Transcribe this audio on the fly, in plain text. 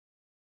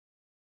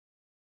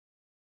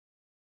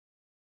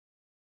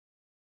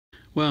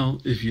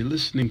Well, if you're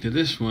listening to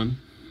this one,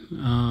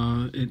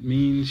 it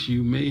means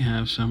you may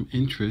have some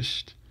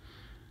interest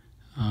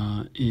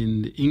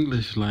in the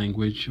English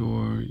language,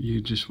 or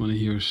you just want to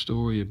hear a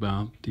story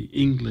about the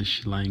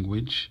English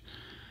language.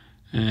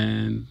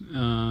 And,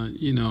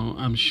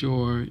 I'm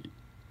sure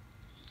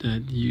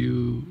that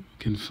you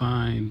can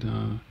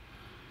find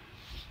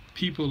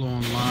people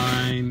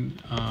online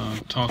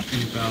talk to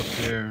you about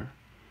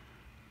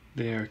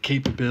their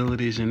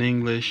capabilities in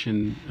English,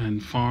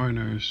 and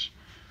foreigners,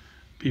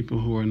 people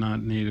who are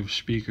not native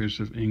speakers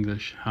of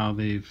English, how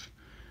they've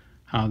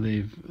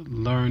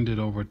learned it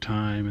over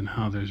time, and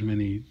how there's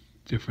many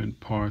different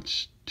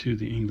parts to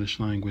the English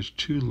language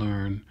to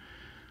learn.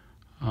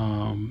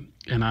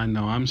 And I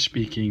know I'm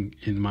speaking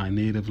in my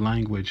native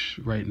language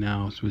right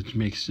now, which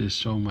makes this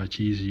so much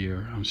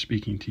easier. I'm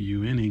speaking to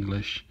you in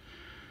English.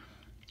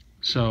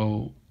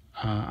 So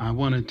I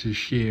wanted to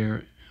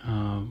share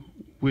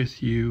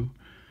with you.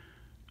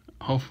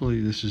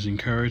 Hopefully, this is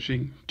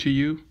encouraging to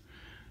you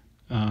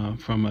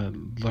from a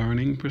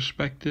learning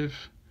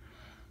perspective.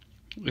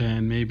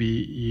 And maybe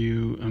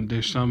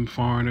there's some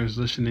foreigners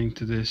listening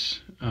to this,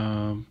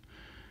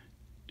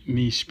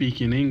 me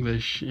speaking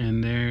English,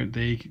 and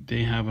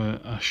they have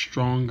a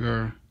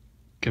stronger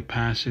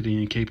capacity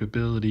and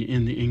capability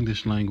in the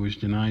English language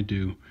than I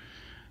do,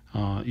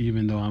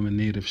 even though I'm a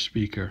native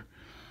speaker.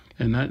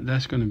 And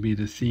that's going to be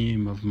the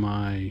theme of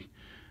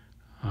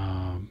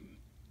uh,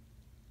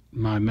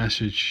 my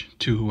message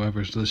to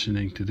whoever's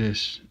listening to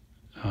this,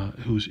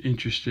 who's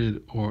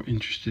interested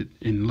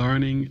in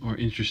learning, or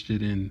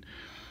interested in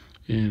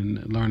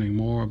learning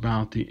more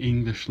about the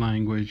English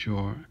language,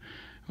 or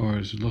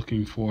is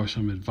looking for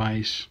some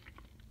advice.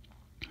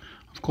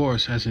 Of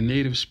course, as a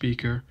native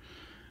speaker,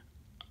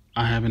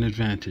 I have an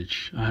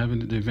advantage.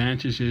 The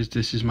advantage is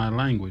this is my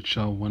language.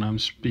 So when I'm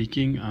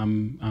speaking,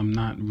 I'm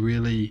not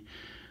really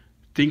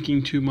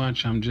thinking too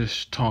much. I'm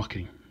just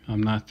talking.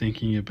 I'm not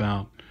thinking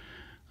about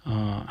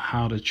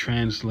how to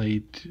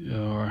translate,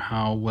 or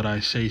how would I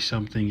say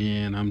something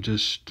in. I'm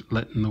just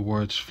letting the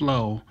words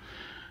flow.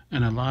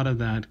 And a lot of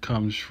that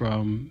comes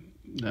from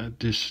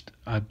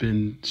I've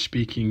been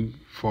speaking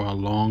for a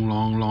long,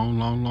 long, long,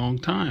 long, long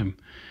time.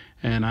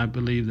 And I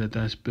believe that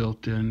that's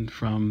built in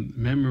from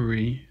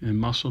memory and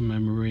muscle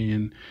memory,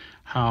 and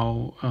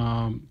how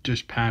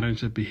just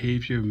patterns of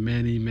behavior,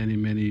 many, many,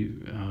 many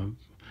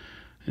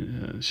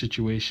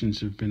situations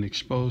have been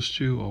exposed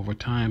to over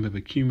time, have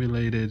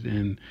accumulated,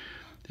 and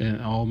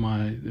all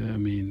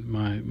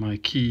my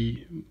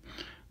key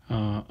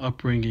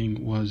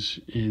upbringing was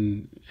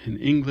in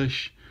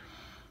English.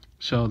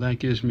 So that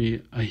gives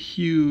me a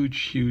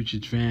huge, huge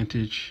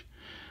advantage.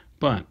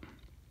 But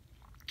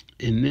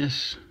in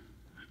this,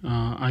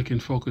 I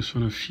can focus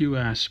on a few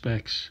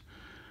aspects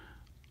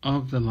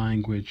of the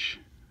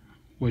language,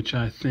 which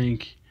I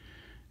think,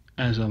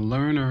 as a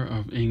learner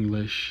of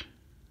English,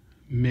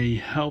 may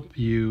help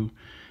you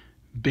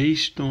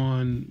based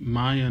on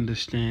my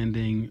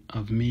understanding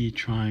of me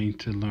trying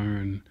to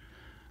learn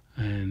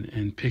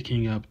and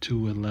picking up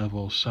to a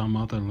level some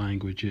other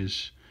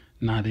languages,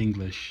 not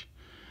English.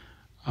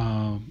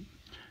 Um,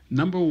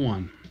 number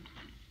one.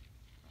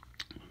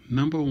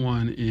 Number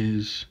one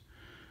is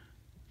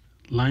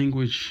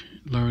language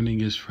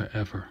learning is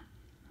forever.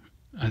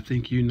 I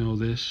think you know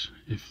this.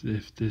 If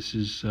this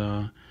is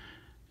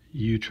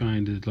you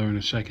trying to learn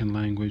a second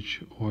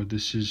language, or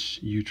this is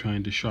you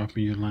trying to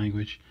sharpen your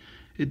language,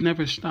 it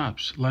never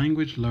stops.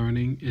 Language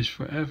learning is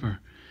forever.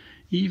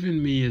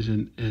 Even me,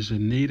 as a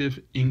native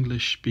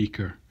English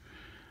speaker,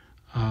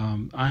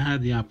 I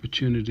had the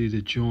opportunity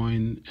to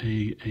join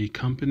a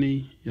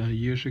company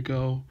years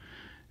ago,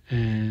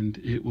 and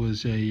it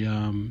was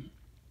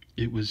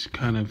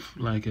kind of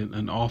like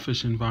an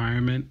office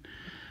environment.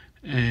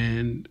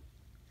 And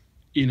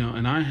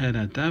and I had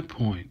at that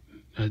point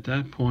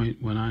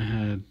when I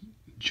had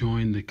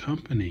joined the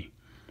company,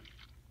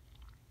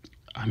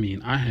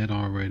 I had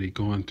already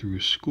gone through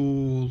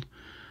school.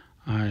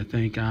 I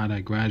thank God I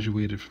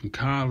graduated from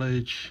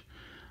college.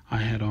 I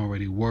had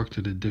already worked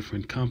at a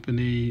different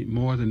company,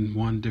 more than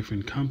one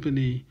different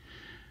company.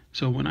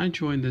 So when I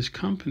joined this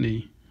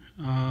company,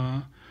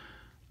 uh,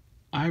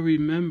 I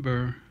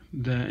remember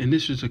that, and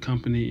this was a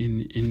company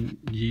in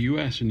the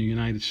U.S., in the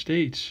United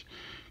States.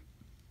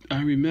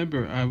 I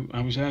remember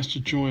I was asked to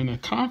join a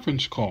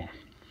conference call.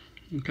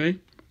 Okay,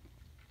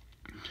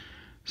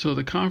 so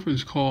the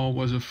conference call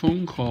was a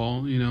phone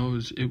call.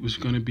 It was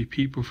going to be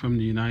people from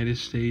the United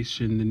States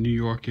in the New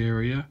York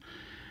area,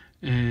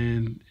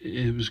 and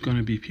it was going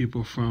to be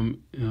people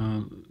from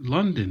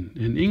London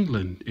in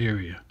England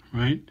area,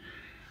 right?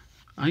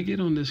 I get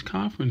on this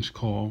conference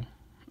call,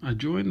 I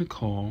join the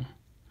call,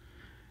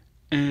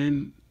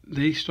 and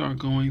they start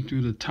going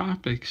through the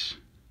topics.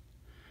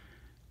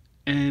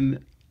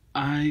 And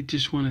I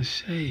just want to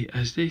say,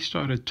 as they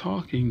started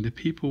talking, the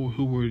people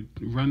who were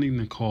running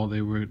the call,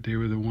 they were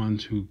the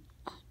ones who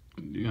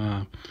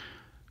uh,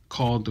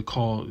 called the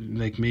call,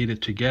 like made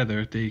it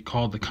together. They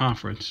called the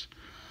conference.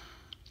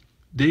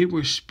 They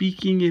were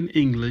speaking in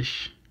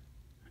English,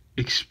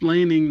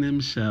 explaining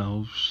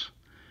themselves,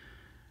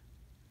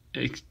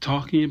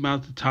 talking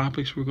about the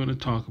topics we're going to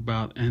talk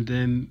about, and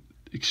then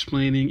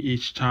explaining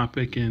each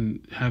topic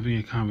and having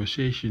a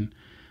conversation.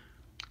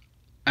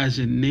 As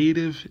a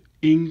native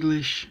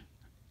English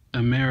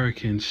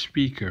American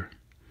speaker,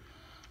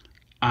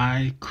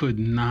 I could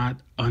not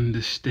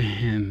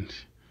understand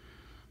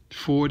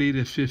 40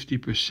 to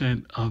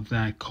 50% of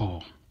that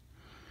call.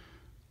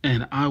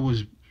 And I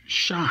was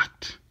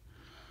shocked.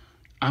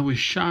 I was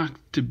shocked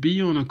to be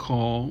on a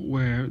call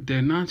where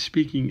they're not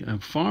speaking a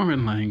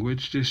foreign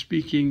language, they're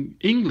speaking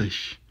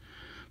English.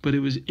 But it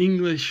was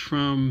English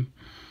from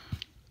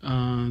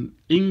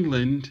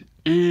England,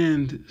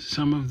 and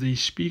some of the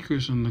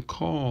speakers on the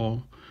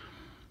call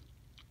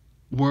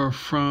were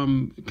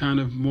from kind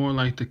of more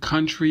like the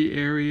country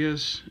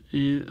areas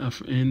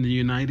in the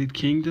United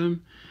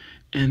Kingdom,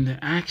 and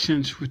the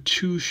accents were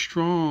too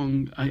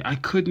strong. I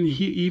couldn't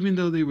hear, even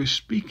though they were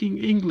speaking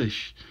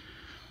English,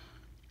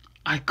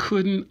 I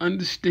couldn't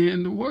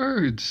understand the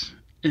words.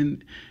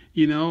 And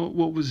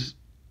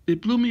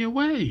it blew me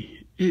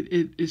away.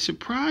 It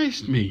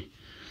surprised me.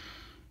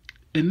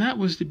 And that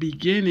was the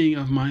beginning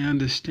of my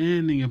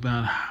understanding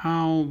about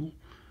how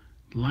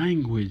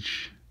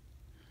language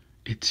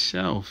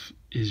itself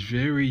is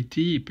very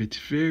deep. It's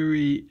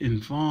very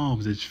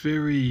involved. It's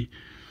very,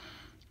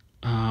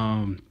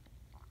 some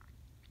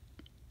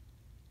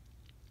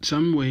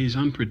ways,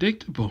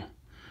 unpredictable.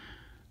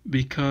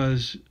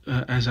 Because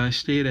as I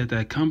stayed at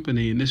that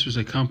company, and this was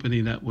a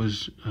company that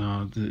was,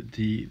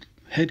 the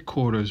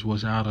headquarters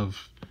was out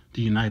of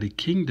the United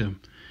Kingdom,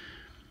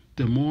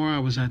 the more I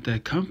was at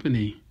that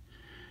company,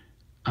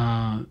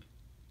 as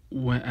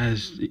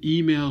the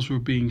emails were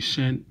being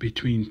sent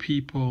between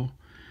people,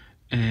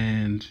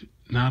 and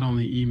not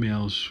only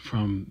emails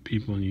from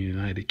people in the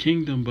United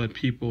Kingdom, but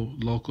people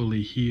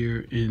locally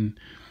here in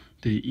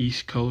the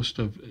East Coast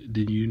of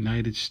the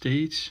United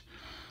States,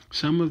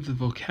 some of the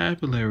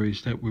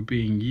vocabularies that were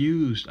being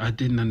used, I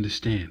didn't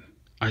understand.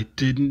 I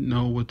didn't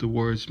know what the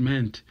words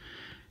meant.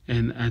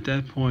 And at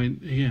that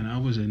point, again, I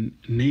was a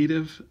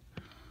native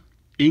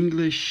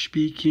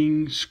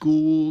English-speaking,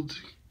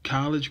 schooled,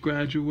 college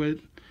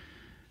graduate.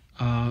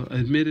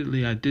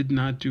 Admittedly, I did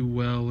not do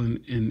well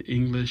in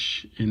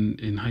English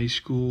in high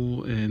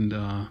school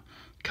and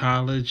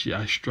college.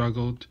 I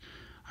struggled.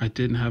 I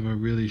didn't have a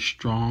really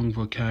strong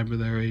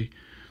vocabulary.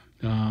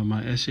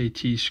 My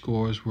SAT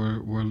scores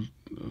were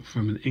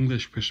from an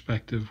English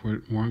perspective,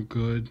 weren't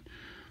good.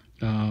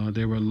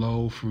 They were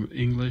low for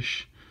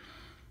English.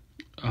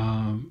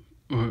 I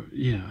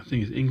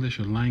think it's English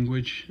or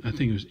language. I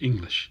think it was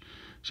English.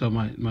 So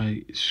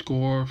my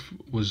score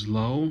was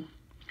low.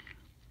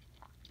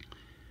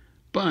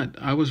 But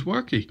I was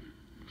working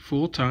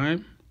full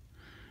time.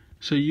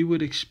 So you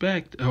would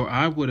expect, or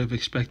I would have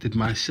expected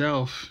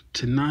myself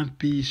to not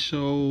be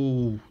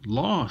so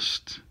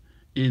lost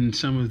in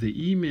some of the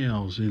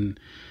emails and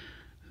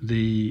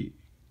the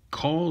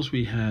calls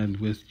we had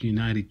with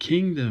United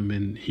Kingdom,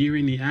 and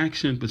hearing the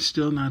accent but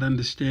still not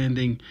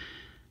understanding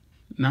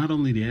not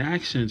only the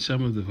accent,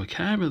 some of the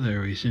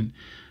vocabularies,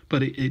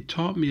 but it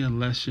taught me a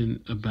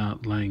lesson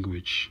about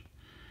language.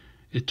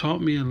 It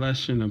taught me a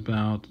lesson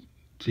about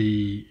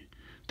the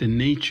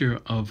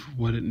nature of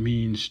what it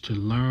means to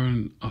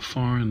learn a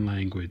foreign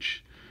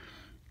language.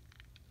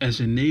 As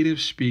a native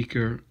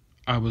speaker,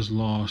 I was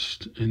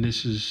lost, and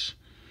this is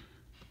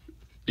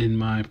in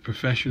my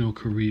professional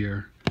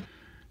career.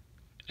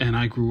 And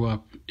I grew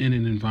up in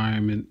an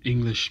environment,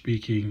 English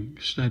speaking,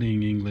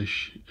 studying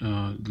English,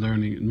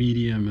 learning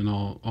medium and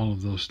all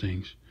of those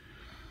things.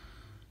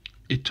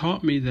 It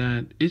taught me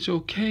that it's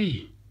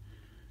okay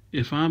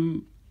if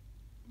I'm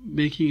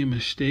making a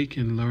mistake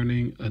in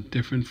learning a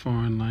different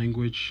foreign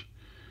language.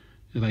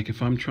 Like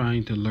if I'm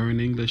trying to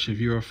learn English, if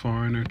you're a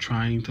foreigner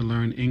trying to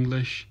learn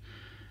English,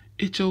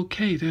 it's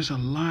okay. There's a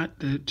lot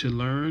to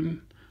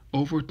learn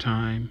over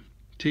time.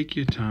 Take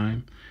your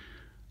time.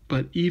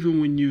 But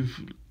even when you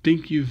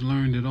think you've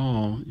learned it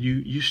all,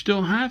 you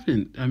still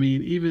haven't. I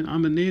mean, even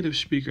I'm a native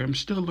speaker. I'm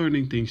still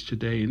learning things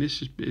today, and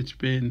it's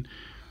been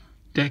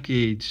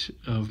decades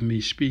of me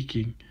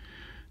speaking.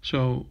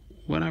 So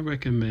what I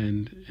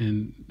recommend,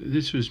 and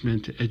this was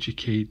meant to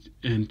educate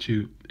and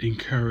to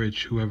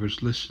encourage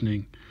whoever's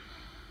listening,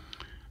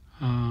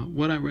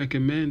 what I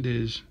recommend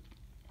is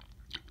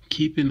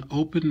keep an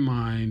open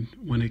mind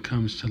when it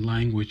comes to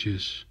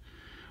languages.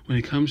 When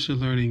it comes to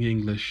learning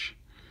English,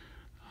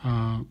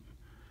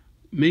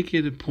 make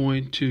it a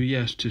point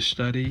to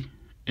study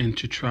and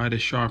to try to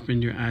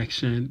sharpen your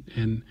accent,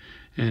 and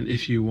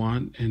if you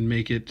want, and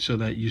make it so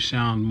that you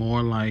sound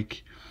more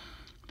like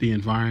the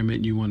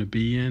environment you want to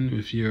be in.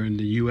 If you're in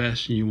the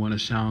U.S. and you want to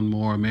sound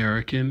more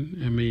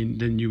American,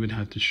 then you would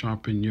have to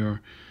sharpen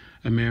your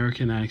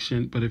American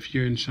accent. But if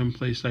you're in some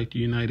place like the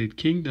United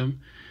Kingdom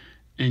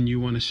and you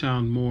want to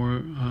sound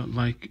more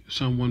like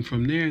someone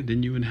from there,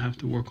 then you would have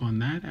to work on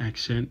that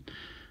accent.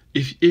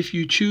 If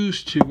you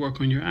choose to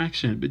work on your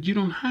accent, but you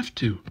don't have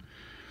to.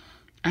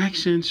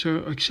 Accents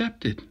are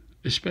accepted,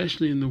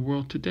 especially in the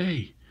world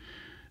today.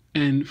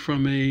 And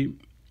from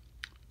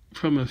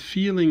a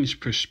feelings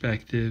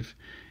perspective,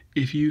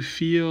 if you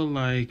feel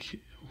like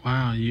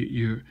wow,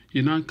 you're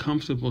not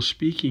comfortable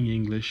speaking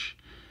English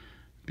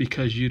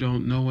because you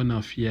don't know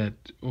enough yet,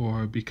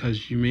 or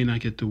because you may not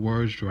get the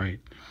words right,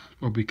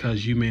 or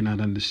because you may not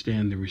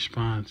understand the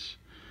response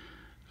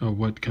or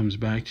what comes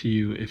back to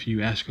you if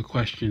you ask a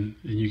question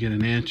and you get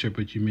an answer,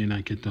 but you may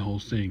not get the whole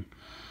thing.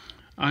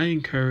 I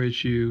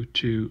encourage you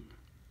to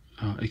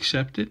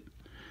accept it.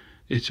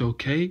 It's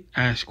okay.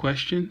 Ask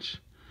questions.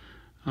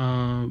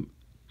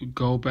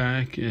 Go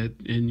back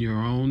in your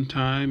own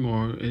time,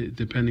 or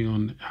depending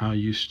on how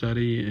you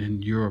study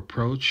and your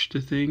approach to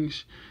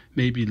things.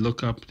 Maybe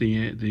look up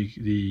the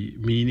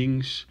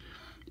meanings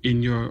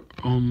in your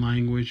own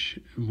language,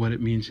 what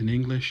it means in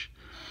English.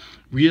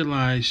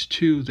 Realize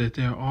too that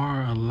there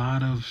are a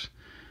lot of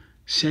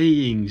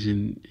sayings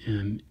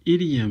and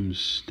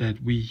idioms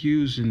that we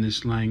use in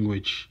this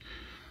language.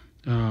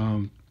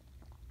 Um,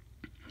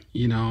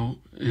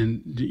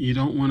 and you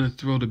don't want to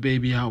throw the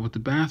baby out with the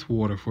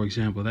bathwater, for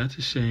example. That's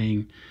a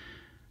saying.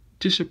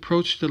 Just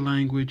approach the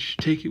language,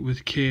 take it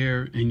with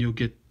care, and you'll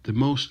get the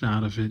most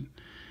out of it.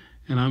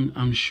 And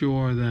I'm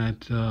sure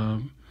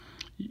that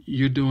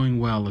you're doing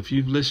well. If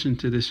you've listened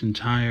to this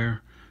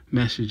entire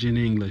message in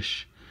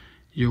English,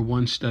 you're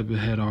one step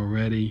ahead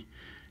already.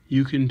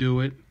 You can do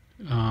it.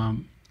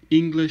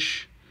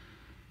 English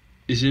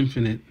is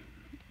infinite,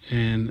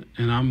 and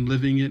I'm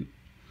living it,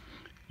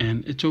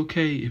 and it's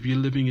okay if you're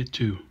living it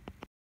too.